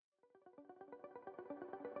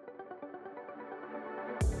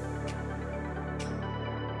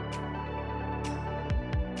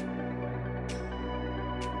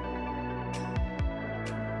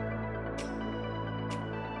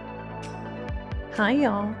Hi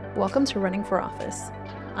y'all, welcome to Running for Office.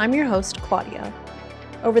 I'm your host, Claudia.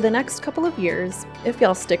 Over the next couple of years, if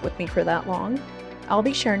y'all stick with me for that long, I'll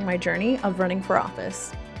be sharing my journey of running for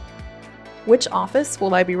office. Which office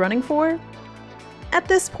will I be running for? At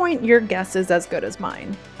this point, your guess is as good as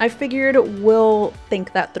mine. I figured we'll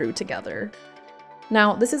think that through together.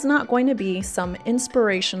 Now, this is not going to be some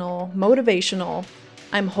inspirational, motivational,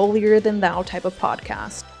 I'm holier than thou type of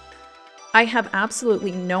podcast. I have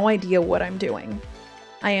absolutely no idea what I'm doing.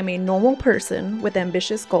 I am a normal person with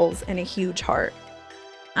ambitious goals and a huge heart.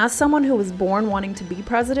 As someone who was born wanting to be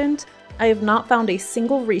president, I have not found a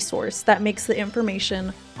single resource that makes the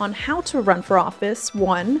information on how to run for office,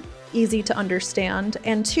 1, easy to understand,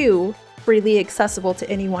 and 2, freely accessible to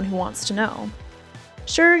anyone who wants to know.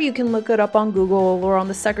 Sure, you can look it up on Google or on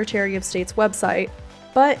the Secretary of State's website,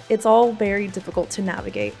 but it's all very difficult to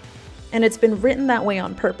navigate. And it's been written that way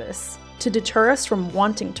on purpose, to deter us from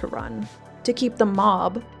wanting to run, to keep the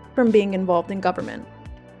mob from being involved in government.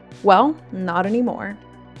 Well, not anymore.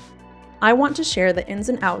 I want to share the ins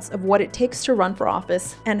and outs of what it takes to run for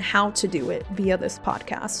office and how to do it via this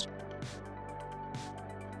podcast.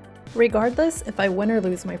 Regardless if I win or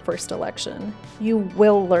lose my first election, you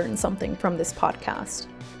will learn something from this podcast,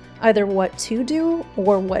 either what to do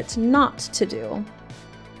or what not to do.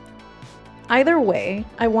 Either way,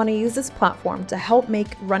 I want to use this platform to help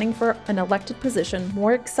make running for an elected position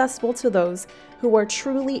more accessible to those who are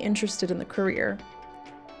truly interested in the career.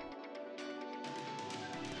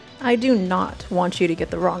 I do not want you to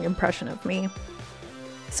get the wrong impression of me.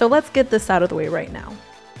 So let's get this out of the way right now.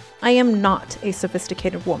 I am not a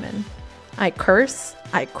sophisticated woman. I curse,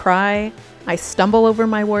 I cry, I stumble over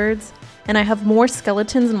my words, and I have more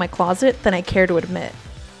skeletons in my closet than I care to admit.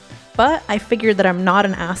 But I figured that I'm not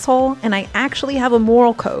an asshole, and I actually have a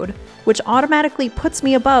moral code, which automatically puts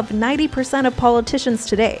me above 90% of politicians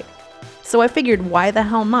today. So I figured, why the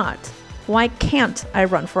hell not? Why can't I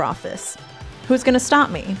run for office? Who's gonna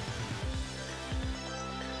stop me?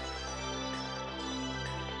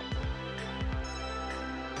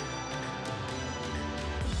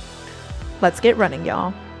 Let's get running,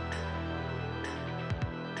 y'all.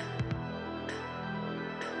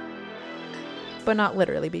 But not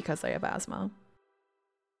literally, because I have asthma.